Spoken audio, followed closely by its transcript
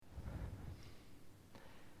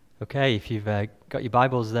Okay, if you've got your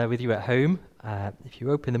Bibles there with you at home, if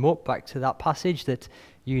you open them up back to that passage that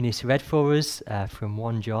Eunice read for us from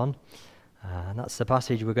 1 John, and that's the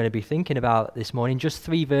passage we're going to be thinking about this morning, just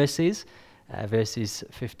 3 verses, verses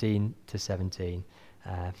 15 to 17.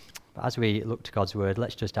 But as we look to God's word,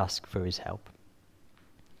 let's just ask for his help.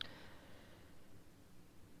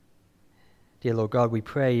 Dear Lord God, we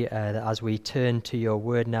pray that as we turn to your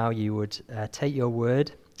word now, you would take your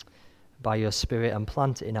word by your Spirit and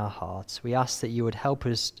plant it in our hearts. We ask that you would help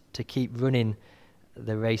us to keep running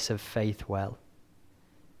the race of faith well.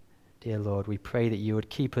 Dear Lord, we pray that you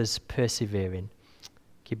would keep us persevering,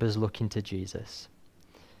 keep us looking to Jesus.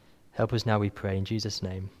 Help us now, we pray, in Jesus'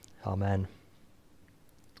 name. Amen.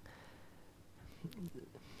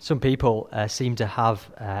 Some people seem to have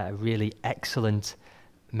a really excellent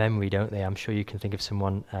memory, don't they? I'm sure you can think of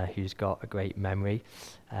someone who's got a great memory.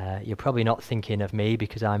 You're probably not thinking of me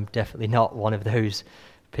because I'm definitely not one of those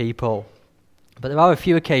people. But there are a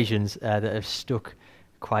few occasions that have stuck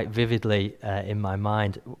quite vividly in my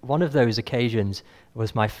mind. One of those occasions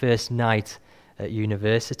was my first night at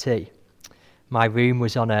university. My room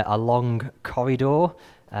was on a long corridor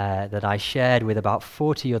that I shared with about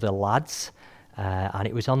 40 other lads, and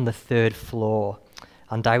it was on the 3rd floor.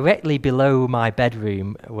 And directly below my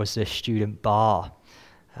bedroom was the student bar.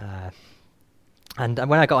 And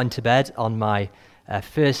when I got into bed on my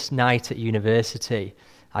first night at university,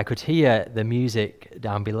 I could hear the music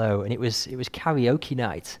down below, and it was karaoke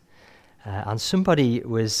night. And somebody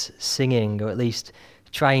was singing, or at least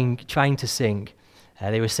trying to sing.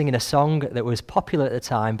 They were singing a song that was popular at the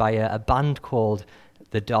time by a band called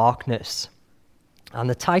The Darkness. And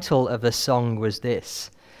the title of the song was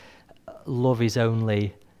this: Love is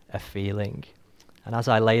Only a Feeling. And as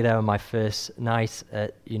I lay there on my first night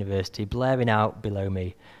at university, blaring out below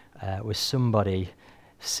me was somebody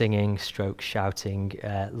singing, shouting,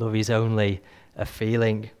 love is only a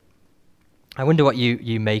feeling. I wonder what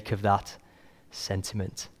you make of that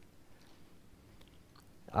sentiment.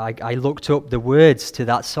 I looked up the words to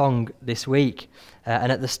that song this week,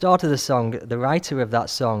 and at the start of the song, the writer of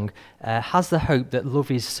that song has the hope that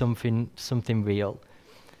love is something real,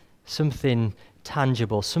 something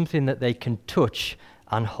tangible, something that they can touch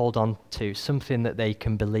and hold on to, something that they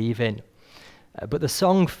can believe in. But the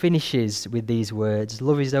song finishes with these words: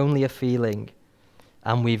 love is only a feeling,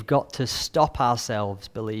 and we've got to stop ourselves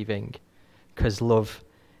believing, because love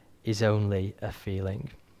is only a feeling.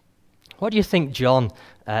 What do you think John,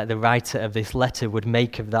 the writer of this letter, would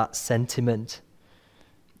make of that sentiment?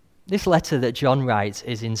 This letter that John writes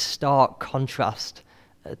is in stark contrast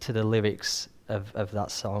to the lyrics of that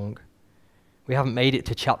song. We haven't made it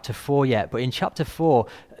to chapter 4 yet, but in chapter 4,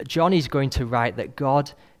 John is going to write that God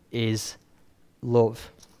is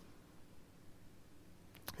love.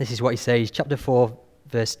 This is what he says, chapter 4,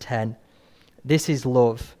 verse 10. This is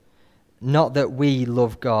love, not that we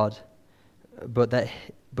love God, but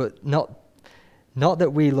not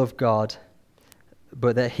that we love God,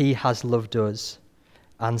 but that he has loved us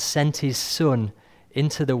and sent his Son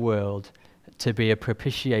into the world to be a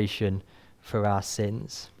propitiation for our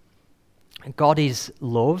sins. God is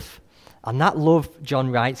love, and that love, John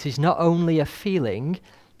writes, is not only a feeling,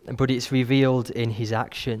 but it's revealed in his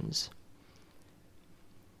actions.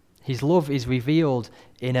 His love is revealed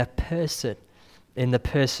in a person, in the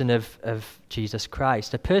person of Jesus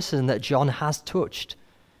Christ, a person that John has touched,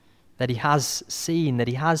 that he has seen, that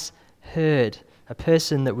he has heard, a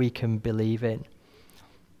person that we can believe in.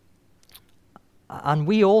 And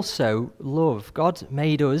we also love. God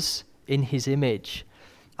made us in his image.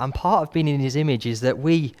 And part of being in his image is that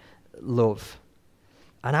we love.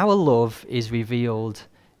 And our love is revealed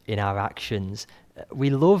in our actions. We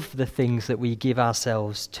love the things that we give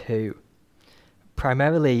ourselves to.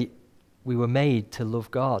 Primarily, we were made to love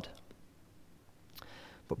God.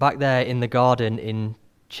 But back there in the garden in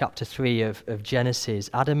chapter 3 of Genesis,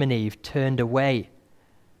 Adam and Eve turned away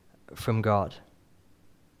from God.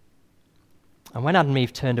 And when Adam and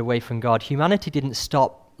Eve turned away from God, humanity didn't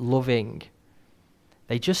stop loving.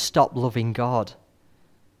 They just stopped loving God.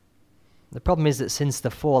 The problem is that since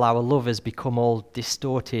the fall, our love has become all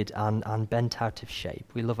distorted and bent out of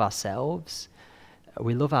shape. We love ourselves,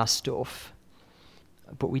 we love our stuff,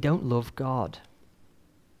 but we don't love God.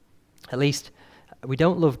 At least, we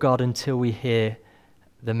don't love God until we hear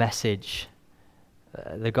the message,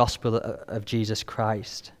 the gospel of Jesus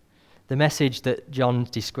Christ. The message that John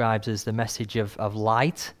describes as the message of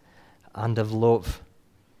light and of love.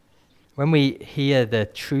 When we hear the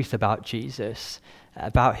truth about Jesus,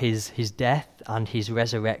 about his death and his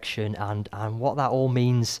resurrection and what that all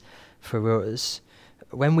means for us,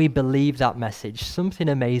 when we believe that message, something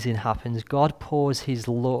amazing happens. God pours his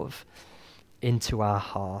love into our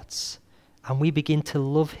hearts, and we begin to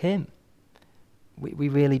love him. We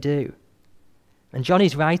really do. And John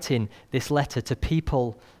is writing this letter to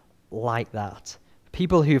people like that,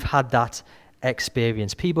 people who've had that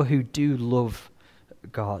experience, people who do love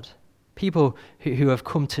God, people who have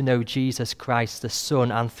come to know Jesus Christ, the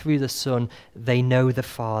Son, and through the Son, they know the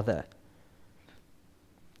Father.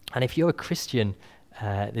 And if you're a Christian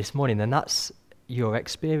this morning, then that's your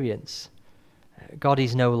experience. God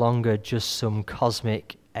is no longer just some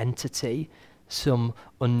cosmic entity, some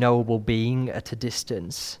unknowable being at a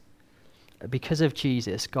distance. Because of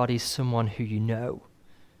Jesus, God is someone who you know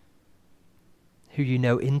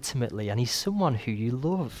intimately, and he's someone who you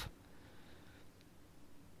love.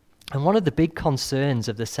 And one of the big concerns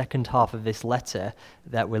of the second half of this letter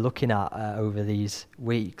that we're looking at over these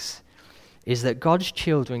weeks is that God's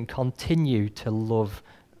children continue to love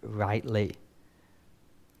rightly.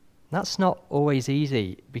 That's not always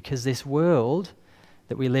easy, because this world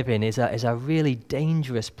that we live in is a really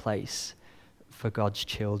dangerous place for God's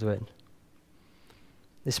children.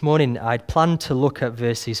 This morning I'd planned to look at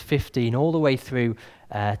verses 15 all the way through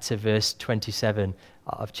to verse 27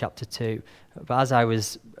 of chapter 2. But as I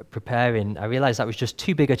was preparing, I realized that was just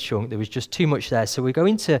too big a chunk. There was just too much there. So we're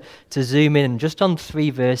going to zoom in just on 3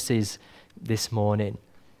 verses this morning.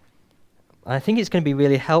 And I think it's going to be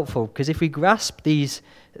really helpful, because if we grasp these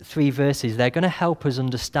 3 verses, they're going to help us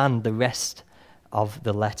understand the rest of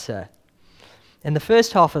the letter. In the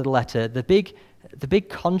first half of the letter, the big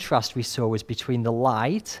contrast we saw was between the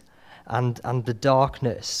light and the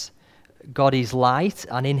darkness. God is light,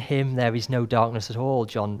 and in him there is no darkness at all,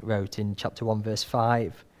 John wrote in chapter 1, verse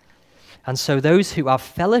 5. And so those who have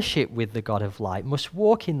fellowship with the God of light must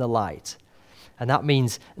walk in the light. And that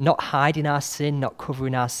means not hiding our sin, not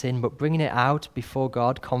covering our sin, but bringing it out before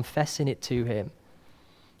God, confessing it to him.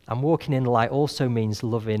 And walking in the light also means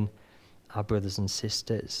loving our brothers and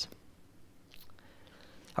sisters.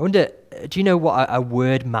 I wonder, do you know what a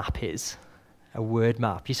word map is? A word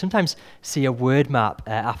map. You sometimes see a word map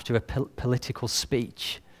after a political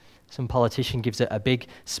speech. Some politician gives a big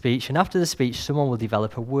speech, and after the speech, someone will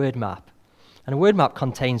develop a word map. And a word map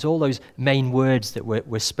contains all those main words that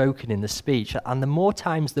were spoken in the speech. And the more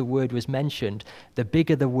times the word was mentioned, the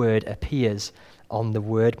bigger the word appears on the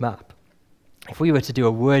word map. If we were to do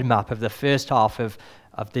a word map of the first half of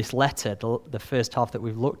this letter, the first half that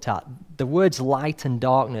we've looked at, the words light and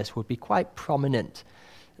darkness would be quite prominent.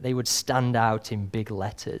 They would stand out in big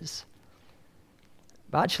letters.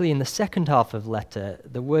 But actually, in the second half of the letter,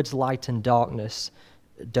 the words light and darkness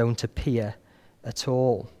don't appear at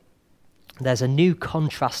all. There's a new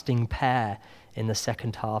contrasting pair in the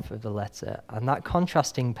second half of the letter, and that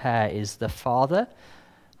contrasting pair is the Father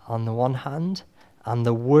on the one hand and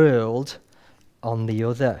the world on the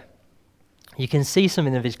other. You can see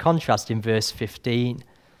something of his contrast in verse 15.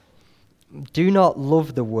 Do not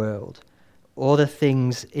love the world or the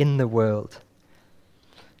things in the world.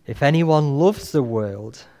 If anyone loves the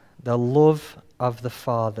world, the love of the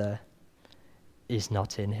Father is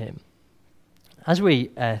not in him. As we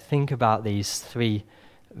think about these 3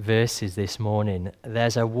 verses this morning,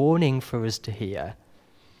 there's a warning for us to hear,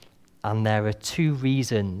 and there are 2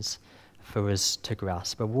 reasons for us to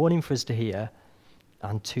grasp. A warning for us to hear,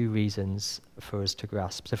 and 2 reasons for us to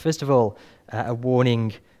grasp. So first of all, a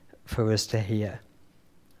warning for us to hear.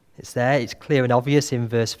 It's there, it's clear and obvious in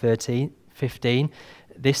verse 15.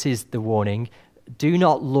 This is the warning. Do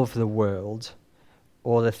not love the world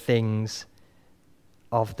or the things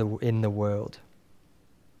in the world.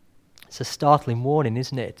 It's a startling warning,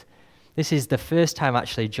 isn't it? This is the first time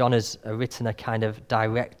actually John has written a kind of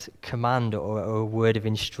direct command or a word of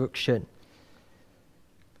instruction.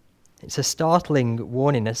 It's a startling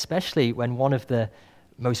warning, especially when one of the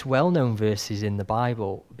most well-known verses in the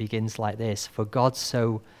Bible begins like this: for God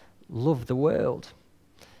so loved the world.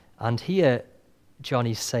 And here John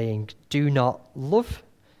is saying, do not love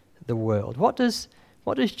the world. What does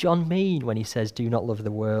John mean when he says do not love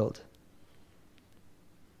the world?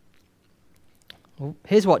 Well,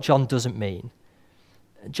 here's what John doesn't mean.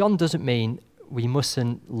 John doesn't mean we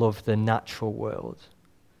mustn't love the natural world,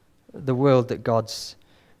 the world that God's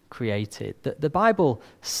created. The Bible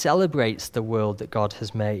celebrates the world that God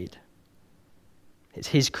has made. It's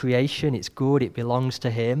his creation, it's good, it belongs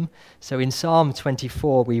to him. So in Psalm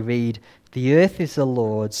 24 we read, the earth is the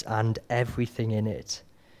Lord's and everything in it.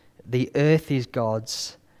 The earth is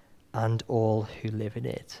God's and all who live in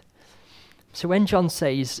it. So when John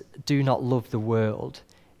says, do not love the world,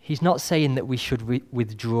 he's not saying that we should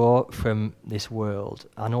withdraw from this world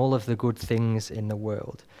and all of the good things in the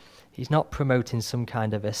world. He's not promoting some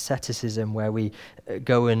kind of asceticism where we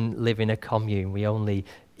go and live in a commune. We only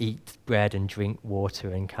eat bread and drink water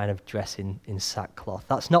and kind of dress in sackcloth.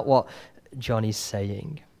 That's not what John is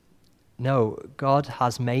saying. No, God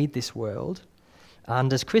has made this world,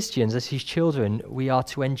 and as Christians, as his children, we are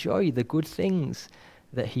to enjoy the good things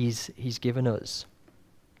that he's given us.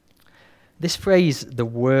 This phrase, the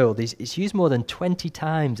world, is used more than 20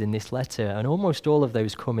 times in this letter, and almost all of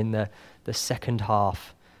those come in the second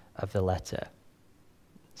half of the letter.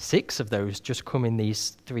 6 of those just come in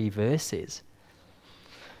these 3 verses.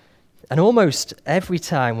 And almost every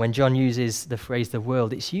time when John uses the phrase the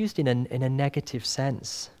world, it's used in a negative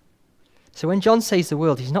sense. So when John says the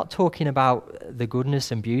world, he's not talking about the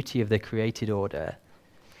goodness and beauty of the created order.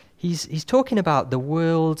 He's talking about the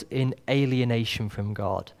world in alienation from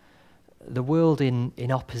God, the world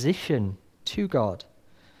in opposition to God,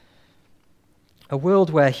 a world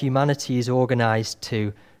where humanity is organized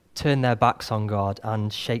to turn their backs on God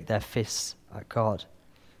and shake their fists at God.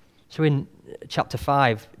 So in chapter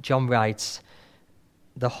 5, John writes,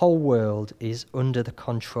 "The whole world is under the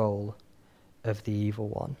control of the evil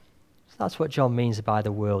one." So that's what John means by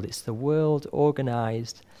the world. It's the world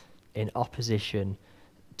organized in opposition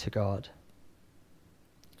to God.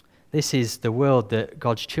 This is the world that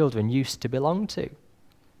God's children used to belong to.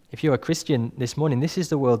 If you're a Christian this morning, this is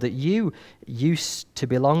the world that you used to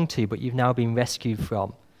belong to, but you've now been rescued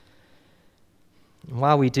from. And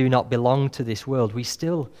while we do not belong to this world, we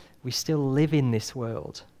still live in this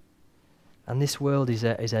world. And this world is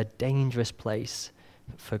a dangerous place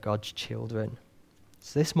for God's children.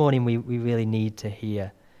 So this morning we really need to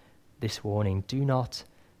hear this warning. Do not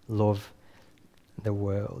love the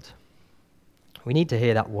world. We need to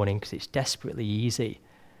hear that warning because it's desperately easy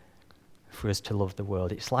for us to love the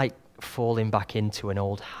world. It's like falling back into an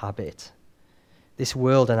old habit. This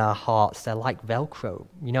world and our hearts, they're like Velcro.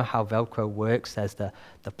 You know how Velcro works? There's the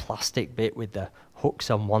plastic bit with the hooks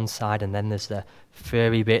on one side, and then there's the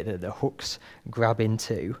furry bit that the hooks grab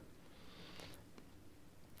into.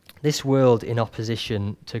 This world in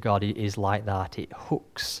opposition to God is like that. It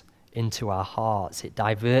hooks into our hearts. It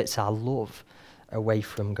diverts our love away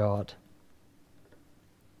from God.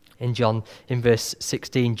 In verse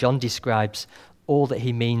 16, John describes all that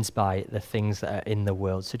he means by the things that are in the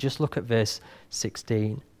world. So just look at verse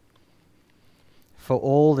 16. "For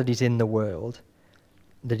all that is in the world,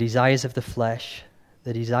 the desires of the flesh,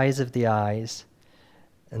 the desires of the eyes,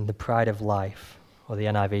 and the pride of life," or the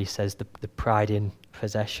NIV says the pride in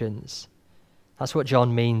possessions. That's what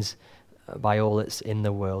John means by all that's in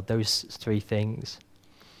the world, those 3 things.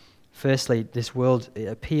 Firstly, this world, it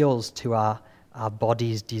appeals to our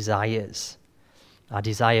body's desires, our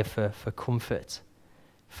desire for comfort,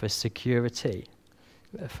 for security,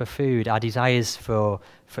 for food, our desires for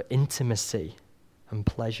intimacy and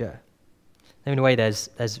pleasure. In a way,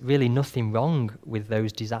 there's really nothing wrong with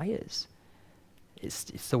those desires.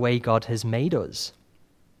 It's the way God has made us.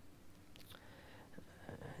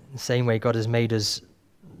 In the same way God has made us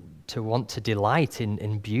to want to delight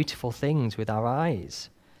in beautiful things with our eyes.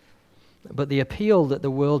 But the appeal that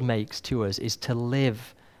the world makes to us is to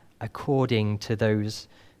live according to those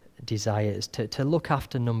desires, to look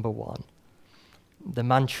after number 1. The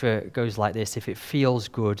mantra goes like this: if it feels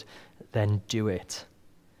good, then do it.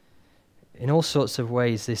 In all sorts of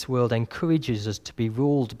ways, this world encourages us to be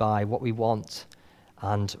ruled by what we want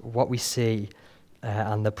and what we see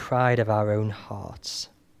and the pride of our own hearts.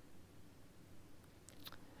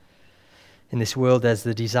 In this world, there's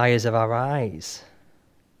the desires of our eyes.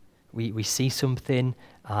 We see something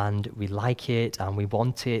and we like it and we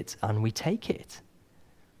want it and we take it.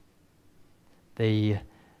 The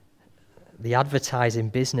advertising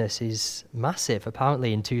business is massive.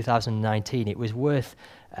 Apparently in 2019 it was worth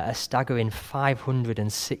a staggering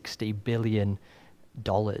 $560 billion.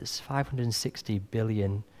 $560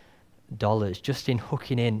 billion just in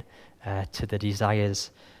hooking in to the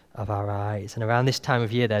desires of our eyes. And around this time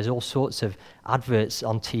of year, there's all sorts of adverts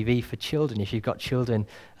on TV for children. If you've got children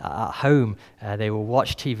at home, they will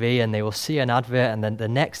watch TV and they will see an advert, and then the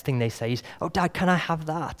next thing they say is, "Oh, Dad, can I have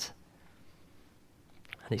that?"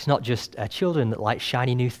 And it's not just children that like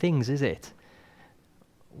shiny new things, is it?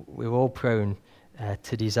 We're all prone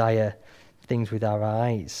to desire things with our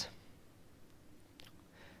eyes.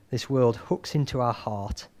 This world hooks into our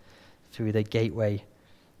heart through the gateway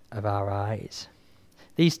of our eyes.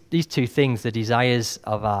 These 2 things, the desires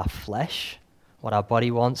of our flesh, what our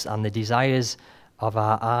body wants, and the desires of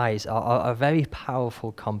our eyes, are a very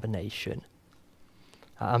powerful combination.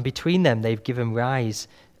 And between them, they've given rise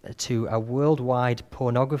to a worldwide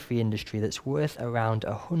pornography industry that's worth around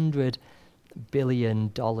 $100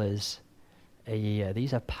 billion a year.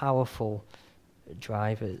 These are powerful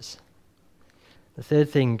drivers. The third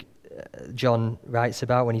thing John writes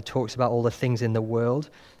about when he talks about all the things in the world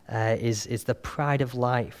is the pride of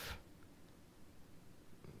life.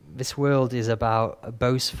 This world is about a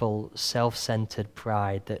boastful, self-centered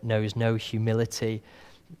pride that knows no humility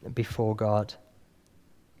before God.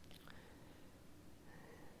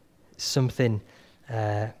 Something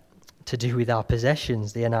to do with our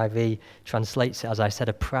possessions. The NIV translates it, as I said,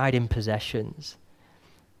 a pride in possessions.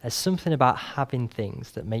 There's something about having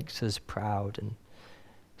things that makes us proud and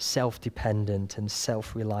self-dependent and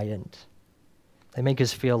self-reliant. They make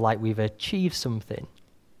us feel like we've achieved something.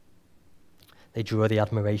 They draw the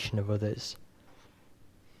admiration of others.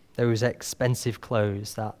 Those expensive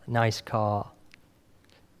clothes, that nice car,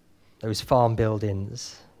 those farm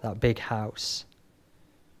buildings, that big house.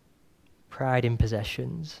 Pride in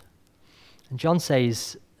possessions. And John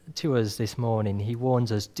says to us this morning, he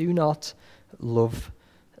warns us, do not love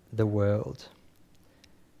the world.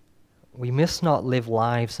 We must not live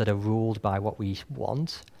lives that are ruled by what we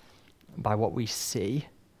want, by what we see,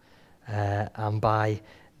 and by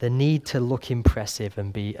the need to look impressive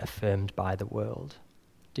and be affirmed by the world.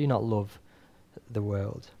 Do not love the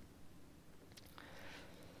world.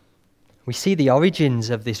 We see the origins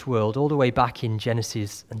of this world all the way back in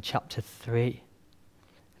Genesis and chapter 3.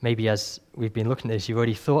 Maybe as we've been looking at this, you've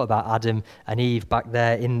already thought about Adam and Eve back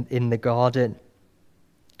there in the garden.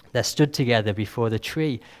 They're stood together before the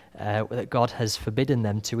tree that God has forbidden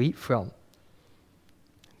them to eat from.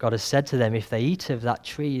 God has said to them, if they eat of that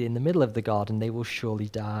tree in the middle of the garden, they will surely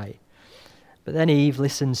die. But then Eve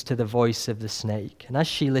listens to the voice of the snake. And as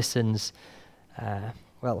she listens,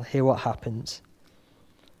 hear what happens.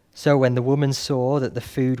 So when the woman saw that the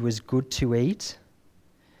food was good to eat,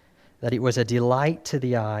 that it was a delight to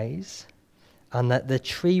the eyes, and that the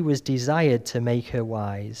tree was desired to make her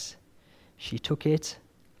wise, she took it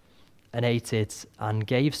and ate it and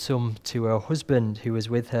gave some to her husband who was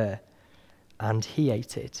with her, and he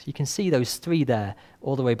ate it. You can see those three there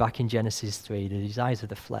all the way back in Genesis 3, the desires of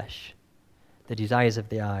the flesh, the desires of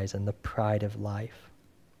the eyes, and the pride of life.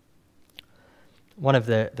 One of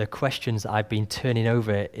the questions that I've been turning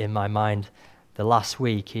over in my mind the last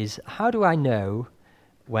week is, how do I know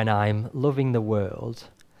when I'm loving the world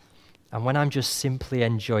and when I'm just simply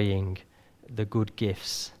enjoying the good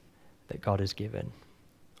gifts that God has given?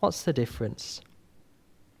 What's the difference?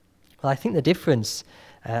 Well, I think the difference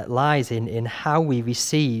lies in how we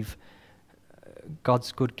receive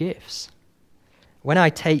God's good gifts. When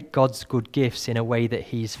I take God's good gifts in a way that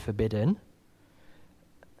He's forbidden,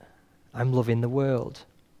 I'm loving the world.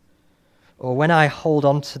 Or when I hold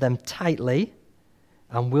on to them tightly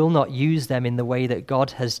and will not use them in the way that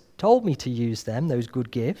God has told me to use them, those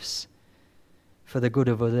good gifts, for the good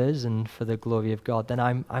of others and for the glory of God, then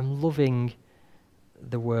I'm loving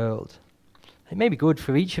the world. It may be good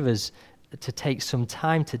for each of us to take some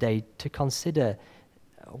time today to consider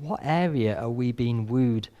what area are we being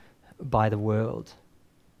wooed by the world?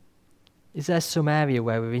 Is there some area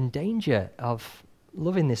where we're in danger of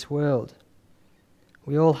loving this world?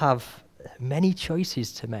 We all have many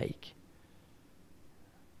choices to make.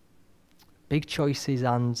 Big choices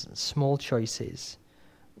and small choices.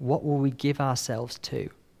 What will we give ourselves to?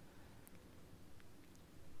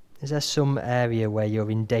 Is there some area where you're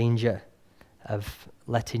in danger of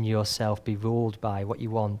letting yourself be ruled by what you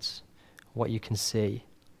want, what you can see,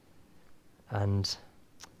 and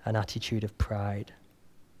an attitude of pride?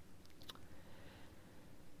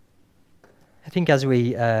 I think as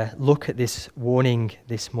we look at this warning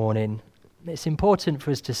this morning, it's important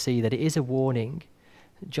for us to see that it is a warning.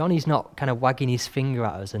 Johnny's not kind of wagging his finger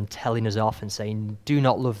at us and telling us off and saying, do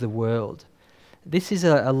not love the world. This is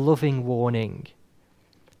a loving warning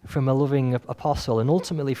from a loving apostle and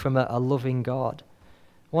ultimately from a loving God.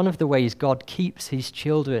 One of the ways God keeps his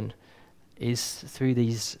children is through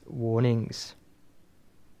these warnings.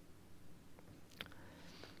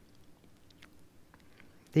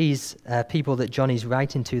 These people that Johnny's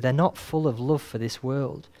writing to, they're not full of love for this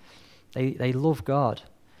world. They love God.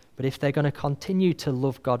 But if they're going to continue to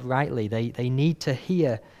love God rightly, they need to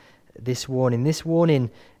hear this warning. This warning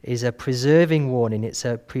is a preserving warning. It's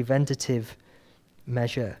a preventative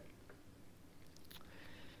measure.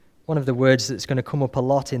 One of the words that's going to come up a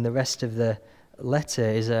lot in the rest of the letter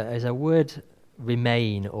is a word,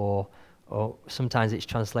 remain, or sometimes it's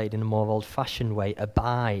translated in a more old-fashioned way,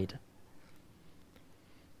 abide.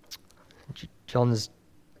 John's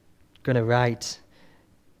going to write,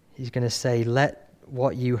 he's going to say, let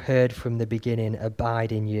what you heard from the beginning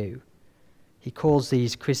abide in you. He calls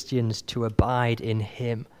these Christians to abide in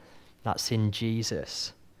him. That's in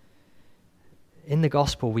Jesus. In the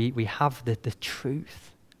gospel, we have the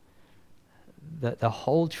truth, the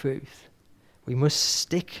whole truth. We must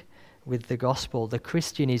stick with the gospel. The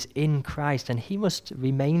Christian is in Christ and he must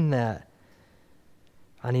remain there.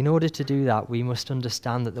 And in order to do that, we must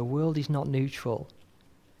understand that the world is not neutral.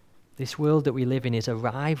 This world that we live in is a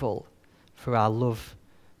rival for our love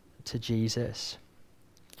to Jesus.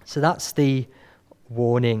 So that's the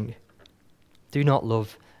warning. Do not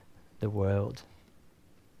love the world.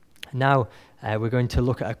 Now, we're going to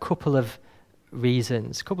look at a couple of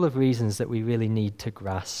reasons that we really need to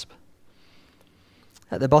grasp.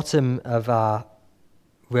 At the bottom of our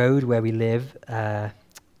road where we live, at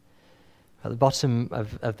the bottom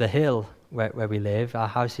of the hill where we live, our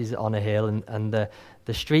house is on a hill, and the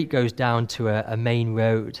street goes down to a main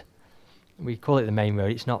road. We call it the main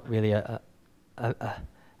road. It's not really a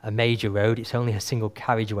major road. It's only a single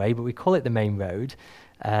carriageway, but we call it the main road.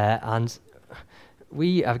 And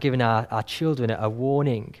we have given our children a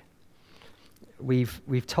warning.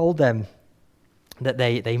 We've told them that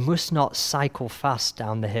they must not cycle fast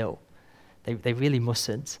down the hill. They really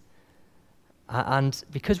mustn't. And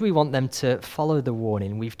because we want them to follow the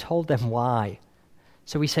warning, we've told them why.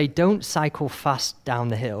 So we say, don't cycle fast down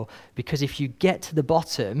the hill, because if you get to the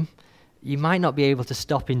bottom, you might not be able to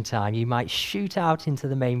stop in time. You might shoot out into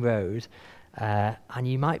the main road, and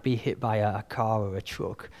you might be hit by a car or a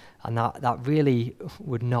truck, and that really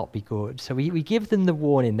would not be good. So we give them the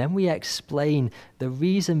warning, then we explain the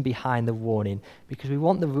reason behind the warning, because we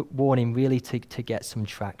want the warning really to get some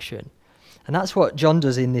traction. And that's what John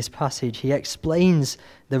does in this passage. He explains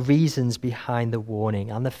the reasons behind the warning.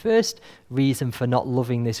 And the first reason for not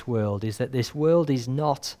loving this world is that this world is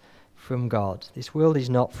not from God. This world is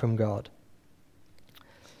not from God.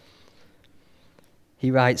 He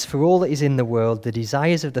writes, "For all that is in the world, the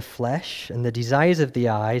desires of the flesh and the desires of the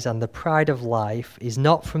eyes and the pride of life is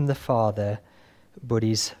not from the Father, but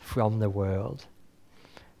is from the world."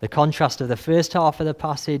 The contrast of the first half of the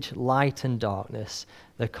passage, light and darkness.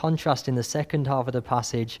 The contrast in the second half of the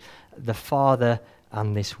passage, the Father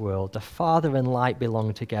and this world. The Father and light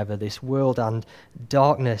belong together. This world and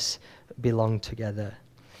darkness belong together.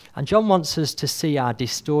 And John wants us to see our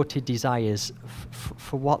distorted desires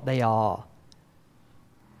for what they are.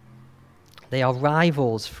 They are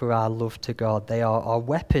rivals for our love to God. They are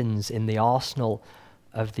weapons in the arsenal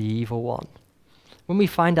of the evil one. When we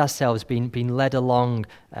find ourselves being led along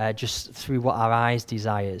just through what our eyes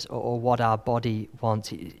desires or what our body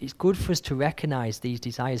wants, it's good for us to recognize these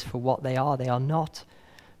desires for what they are. They are not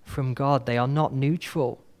from God. They are not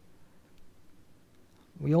neutral.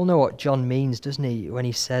 We all know what John means, doesn't he, when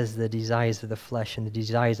he says the desires of the flesh and the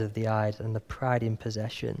desires of the eyes and the pride in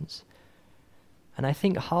possessions. And I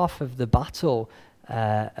think half of the battle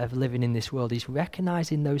of living in this world is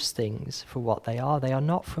recognizing those things for what they are. They are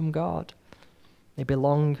not from God. They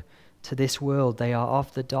belong to this world. They are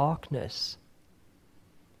of the darkness.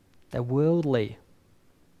 They're worldly.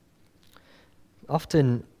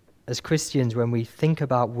 Often, as Christians, when we think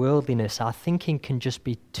about worldliness, our thinking can just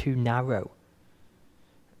be too narrow.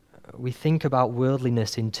 We think about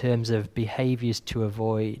worldliness in terms of behaviors to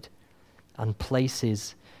avoid and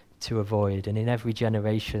places to avoid. And in every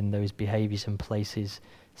generation, those behaviors and places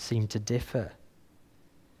seem to differ.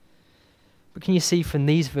 But can you see from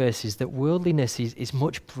these verses that worldliness is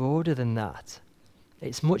much broader than that?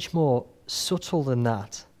 It's much more subtle than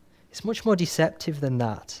that. It's much more deceptive than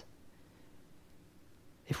that.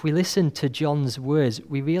 If we listen to John's words,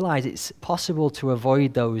 we realize it's possible to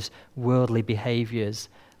avoid those worldly behaviors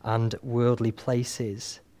and worldly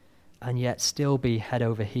places, and yet still be head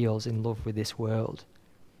over heels in love with this world.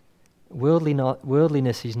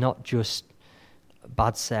 Worldliness is not just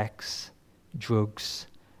bad sex, drugs,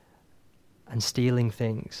 and stealing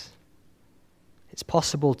things. It's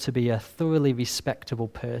possible to be a thoroughly respectable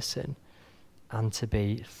person and to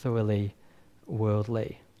be thoroughly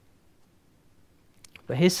worldly.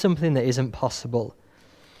 But here's something that isn't possible.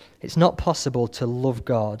 It's not possible to love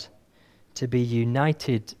God, to be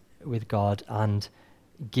united with God, and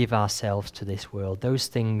give ourselves to this world. Those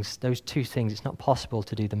two things, it's not possible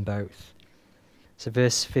to do them both. So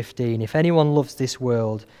verse 15, "If anyone loves this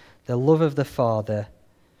world, the love of the Father,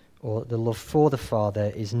 or the love for the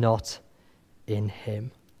Father, is not in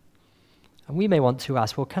him." And we may want to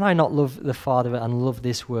ask, well, can I not love the Father and love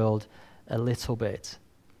this world a little bit?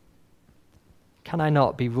 Can I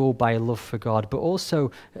not be ruled by a love for God, but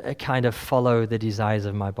also kind of follow the desires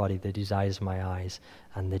of my body, the desires of my eyes,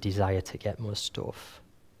 and the desire to get more stuff?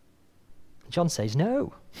 John says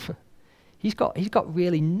no. He's got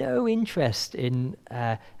really no interest in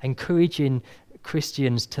encouraging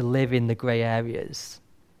Christians to live in the grey areas.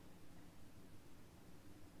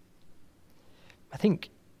 I think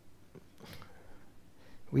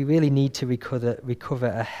we really need to recover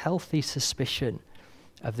a healthy suspicion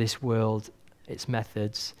of this world, its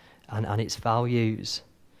methods, and its values.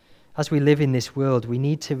 As we live in this world, we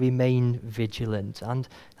need to remain vigilant, and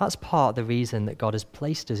that's part of the reason that God has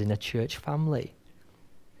placed us in a church family.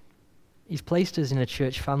 He's placed us in a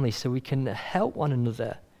church family so we can help one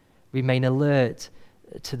another, remain alert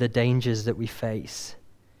to the dangers that we face.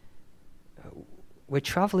 We're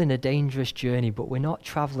traveling a dangerous journey, but we're not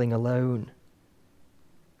traveling alone.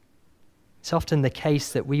 It's often the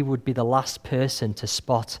case that we would be the last person to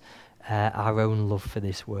spot our own love for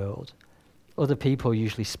this world. Other people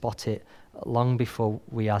usually spot it long before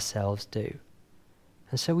we ourselves do.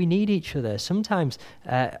 And so we need each other. Sometimes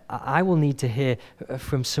I will need to hear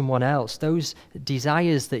from someone else those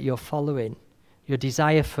desires that you're following, your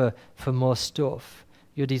desire for more stuff,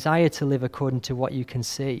 your desire to live according to what you can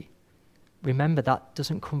see. Remember, that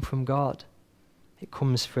doesn't come from God. It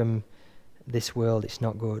comes from this world. It's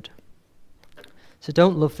not good. So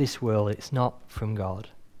don't love this world. It's not from God.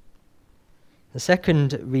 The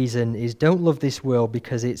second reason is don't love this world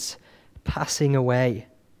because it's passing away.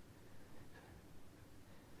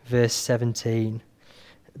 Verse 17,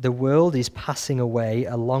 the world is passing away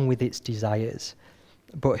along with its desires,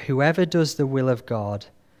 but whoever does the will of God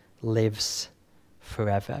lives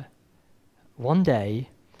forever. One day,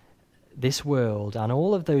 this world and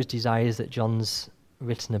all of those desires that John's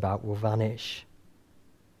written about will vanish.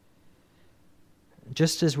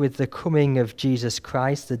 Just as with the coming of Jesus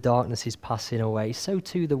Christ, the darkness is passing away, so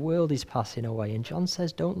too the world is passing away. And John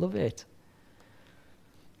says, don't love it.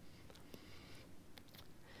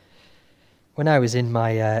 When I was in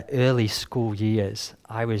my early school years,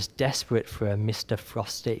 I was desperate for a Mr.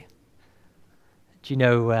 Frosty. Do you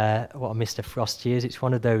know what a Mr. Frosty is? It's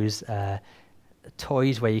one of those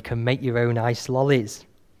toys where you can make your own ice lollies.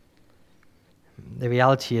 The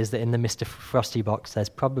reality is that in the Mr. Frosty box, there's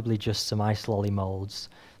probably just some ice lolly molds,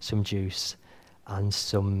 some juice, and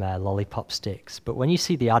some lollipop sticks. But when you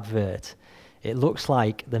see the advert, it looks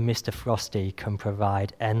like the Mr. Frosty can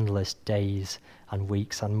provide endless days and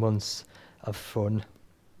weeks and months of fun.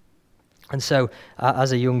 And so,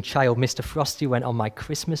 as a young child, Mr. Frosty went on my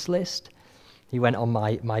Christmas list. He went on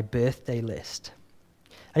my birthday list.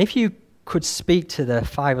 And if you could speak to the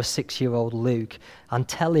 5 or 6 year old Luke and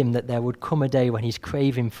tell him that there would come a day when his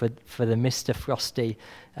craving for the Mr. Frosty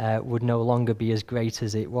would no longer be as great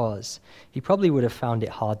as it was, he probably would have found it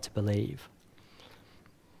hard to believe.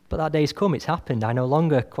 But that day's come, it's happened. I no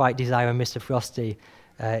longer quite desire a Mr. Frosty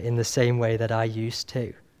in the same way that I used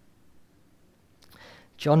to.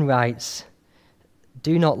 John writes,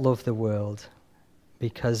 do not love the world,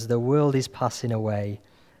 because the world is passing away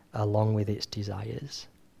along with its desires.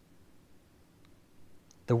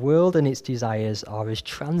 The world and its desires are as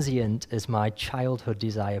transient as my childhood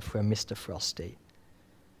desire for a Mr. Frosty.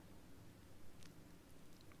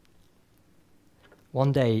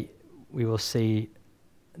 One day we will see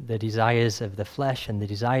the desires of the flesh and the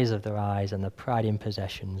desires of their eyes and the pride in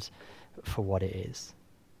possessions for what it is.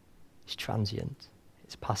 It's transient.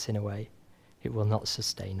 It's passing away. It will not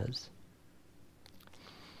sustain us.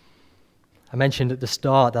 I mentioned at the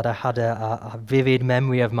start that I had a vivid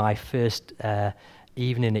memory of my first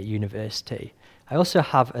evening at university. I also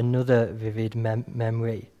have another vivid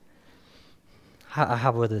memory. I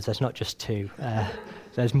have others. There's not just two.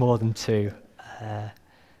 There's more than two.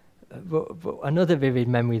 But another vivid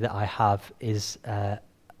memory that I have is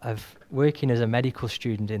of working as a medical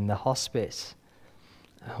student in the hospice.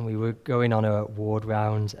 And we were going on a ward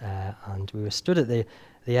round, and we were stood at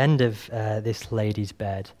the end of this lady's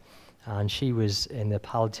bed, and she was in the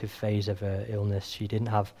palliative phase of her illness. She didn't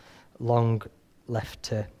have long left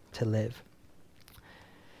to live.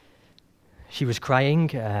 She was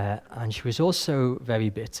crying, and she was also very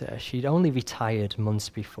bitter. She'd only retired months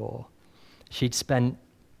before. She'd spent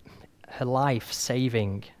her life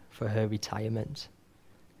saving for her retirement.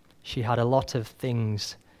 She had a lot of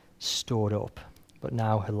things stored up, but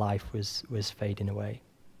now her life was fading away.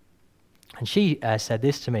 And she said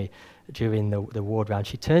this to me during the ward round.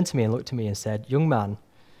 She turned to me and looked at me and said, "Young man,"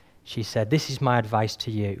 she said, "this is my advice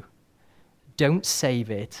to you. Don't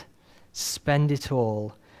save it, spend it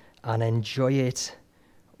all, and enjoy it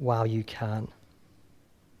while you can."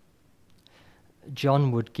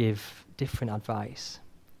 John would give different advice.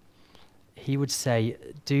 He would say,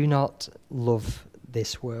 do not love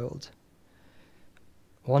this world.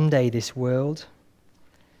 One day this world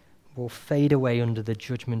will fade away under the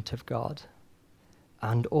judgment of God,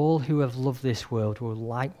 and all who have loved this world will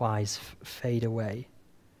likewise fade away.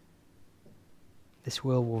 This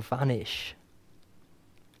world will vanish.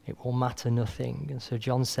 It will matter nothing. And so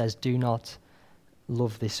John says, do not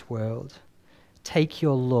love this world. Take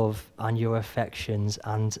your love and your affections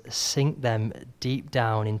and sink them deep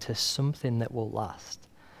down into something that will last.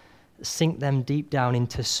 Sink them deep down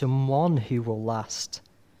into someone who will last.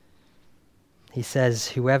 He says,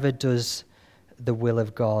 whoever does the will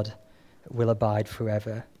of God will abide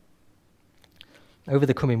forever. Over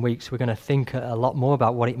the coming weeks, we're going to think a lot more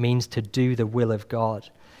about what it means to do the will of God.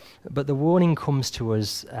 But the warning comes to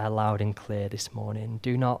us loud and clear this morning.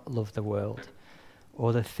 Do not love the world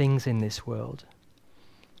or the things in this world.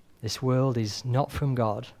 This world is not from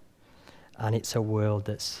God, and it's a world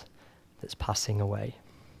that's passing away.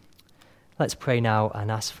 Let's pray now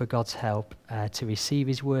and ask for God's help to receive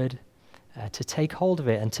his word, to take hold of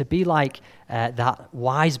it, and to be like that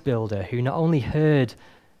wise builder who not only heard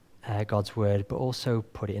God's word, but also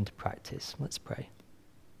put it into practice. Let's pray.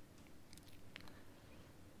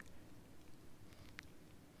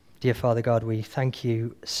 Dear Father God, we thank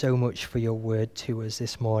you so much for your word to us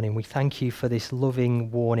this morning. We thank you for this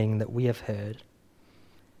loving warning that we have heard.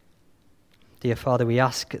 Dear Father, we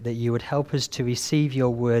ask that you would help us to receive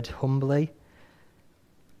your word humbly.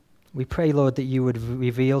 We pray, Lord, that you would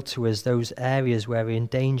reveal to us those areas where we're in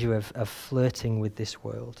danger of flirting with this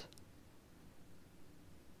world.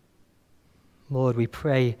 Lord, we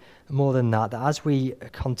pray more than that as we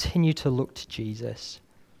continue to look to Jesus,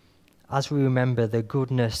 as we remember the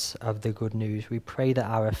goodness of the good news, we pray that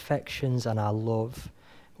our affections and our love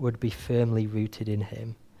would be firmly rooted in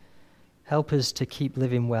him. Help us to keep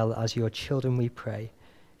living well as your children, we pray.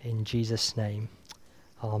 In Jesus' name,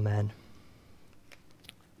 amen.